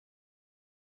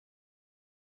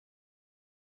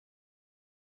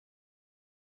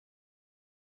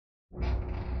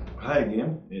Hi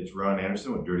again, it's Ron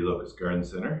Anderson with Dirty Locust Garden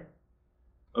Center.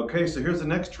 Okay, so here's the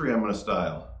next tree I'm going to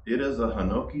style. It is a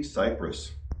Hinoki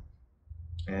Cypress.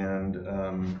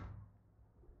 And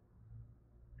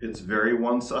it's very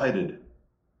one-sided.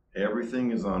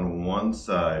 Everything is on one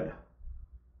side.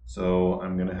 So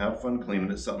I'm going to have fun cleaning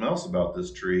it. Something else about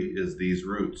this tree is these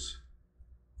roots.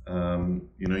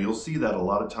 You'll see that a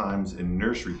lot of times in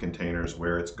nursery containers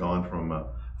where it's gone from a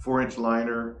 4-inch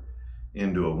liner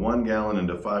into a 1 gallon,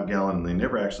 into 5 gallon, and they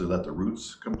never actually let the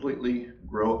roots completely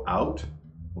grow out.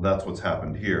 Well, that's what's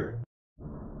happened here.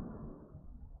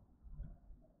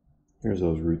 Here's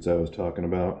those roots I was talking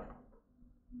about.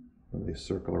 They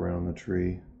circle around the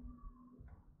tree.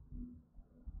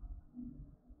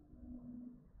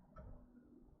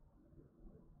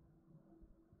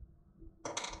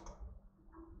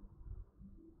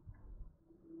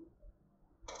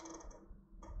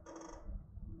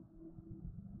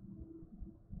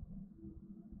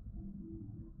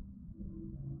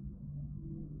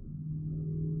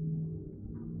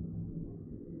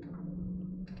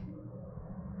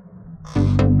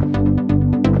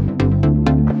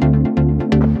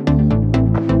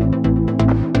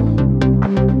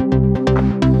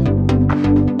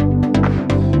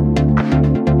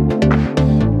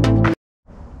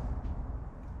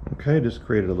 Okay, just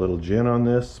created a little gin on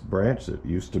this branch that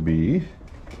used to be,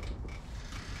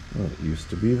 well, it used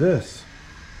to be this.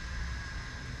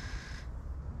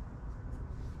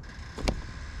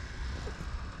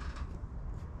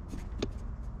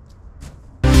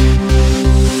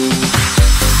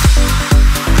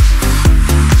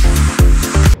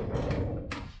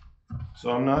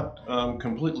 So I'm not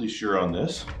completely sure on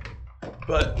this,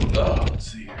 but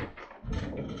let's see here.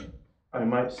 I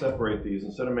might separate these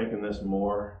instead of making this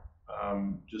more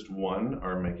just one,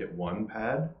 or make it one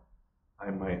pad.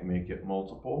 I might make it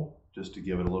multiple just to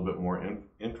give it a little bit more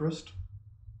interest.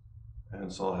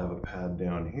 And so I'll have a pad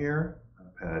down here,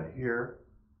 a pad here,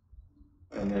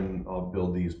 and then I'll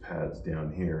build these pads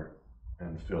down here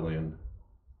and fill in.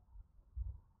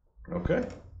 Okay.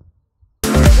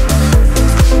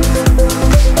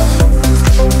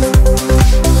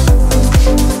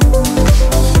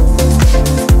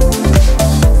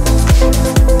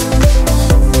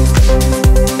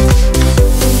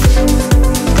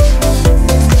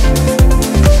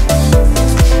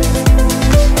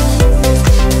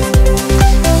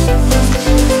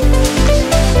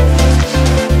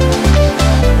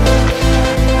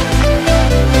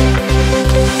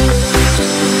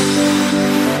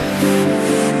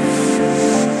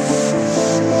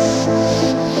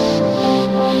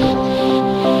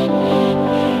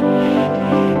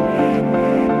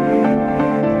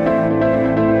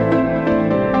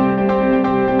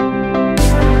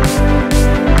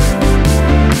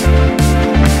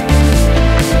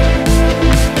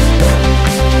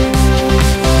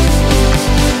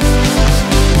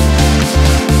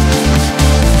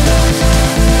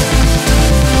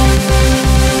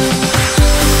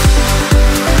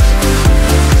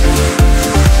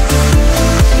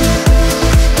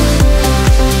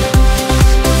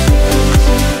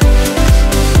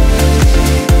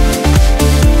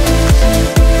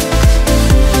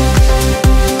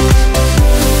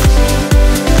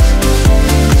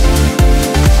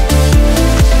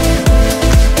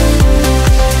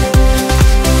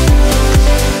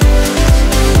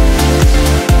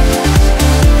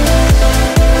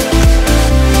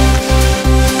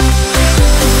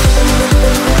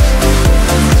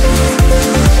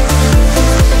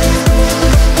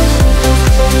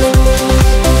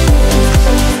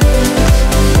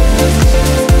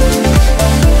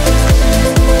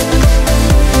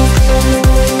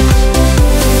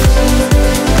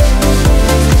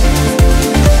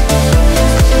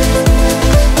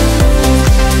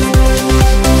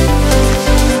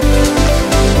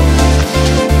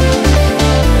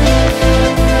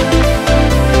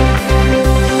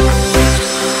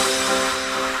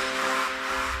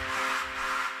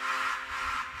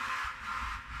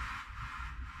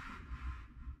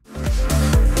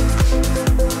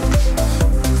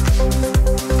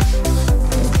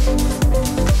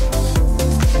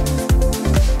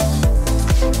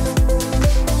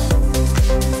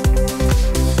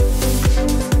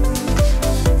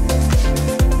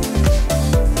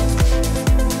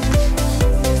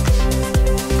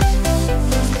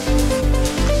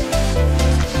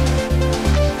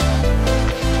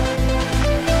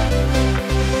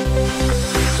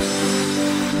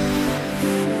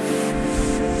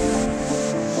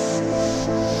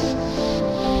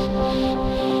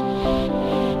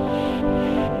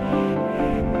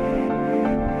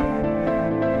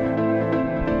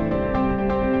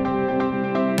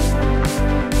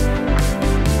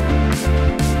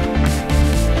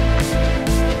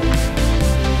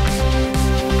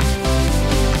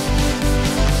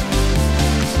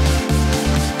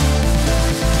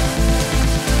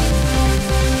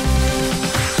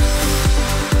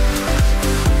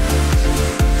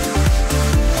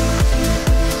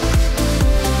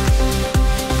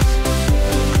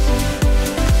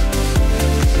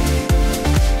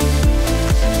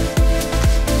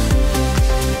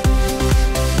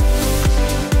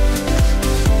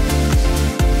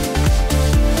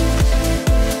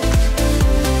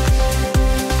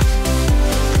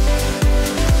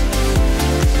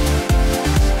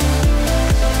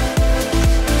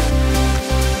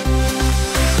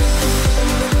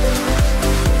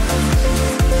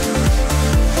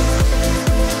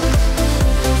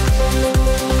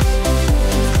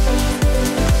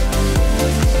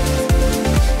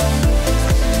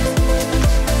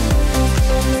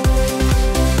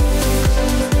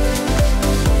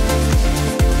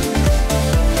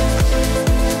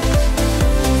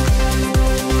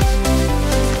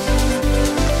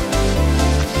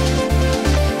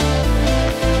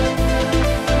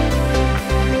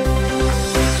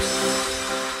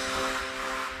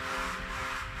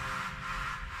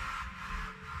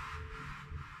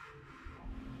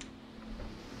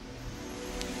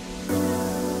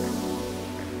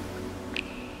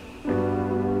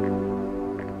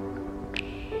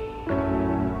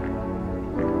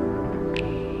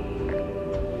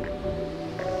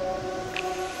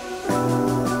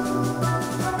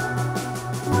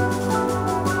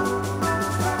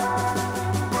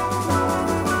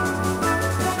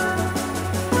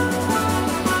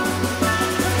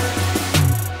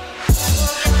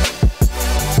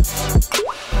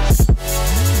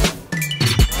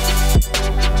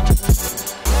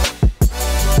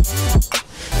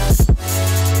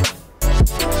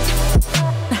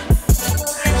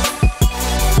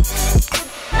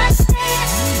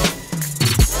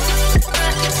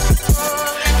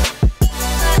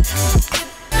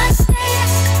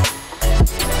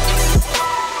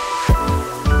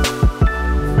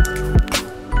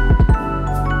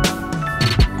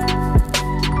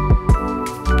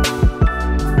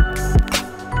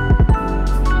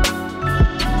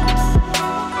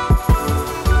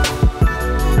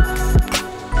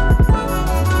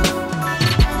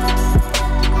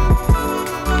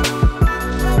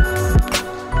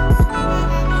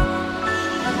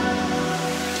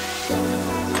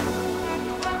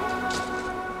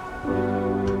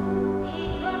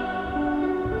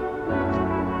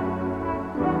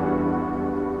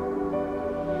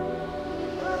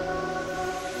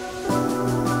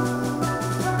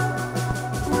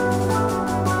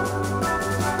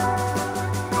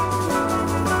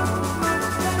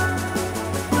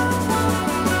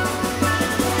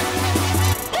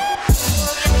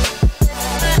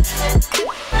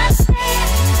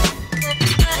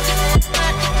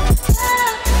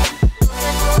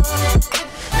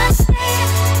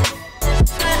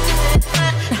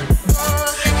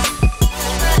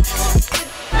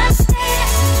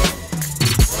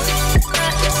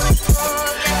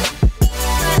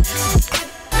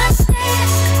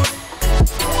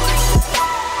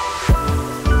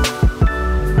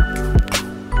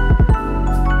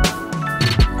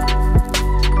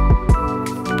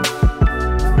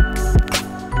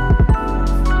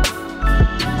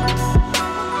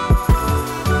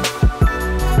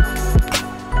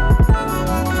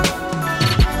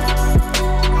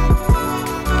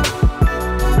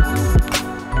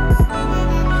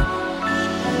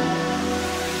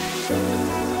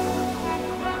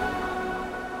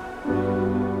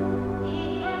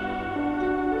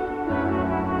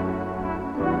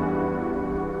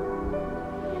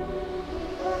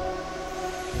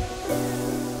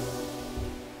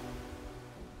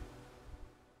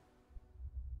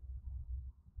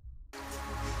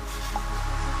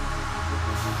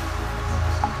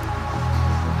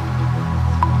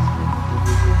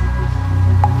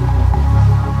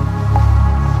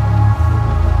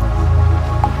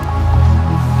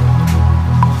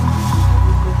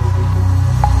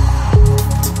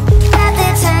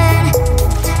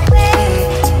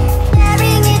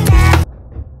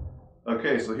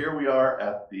 here we are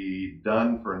at the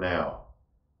done for now.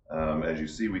 As you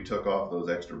see, we took off those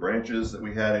extra branches that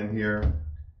we had in here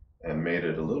and made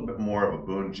it a little bit more of a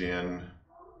bunjin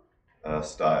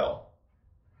style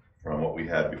from what we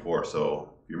had before. So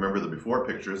if you remember the before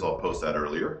pictures, I'll post that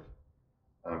earlier.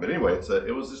 But anyway,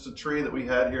 it was just a tree that we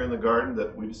had here in the garden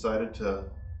that we decided to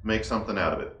make something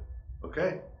out of it.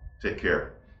 Okay, take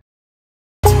care.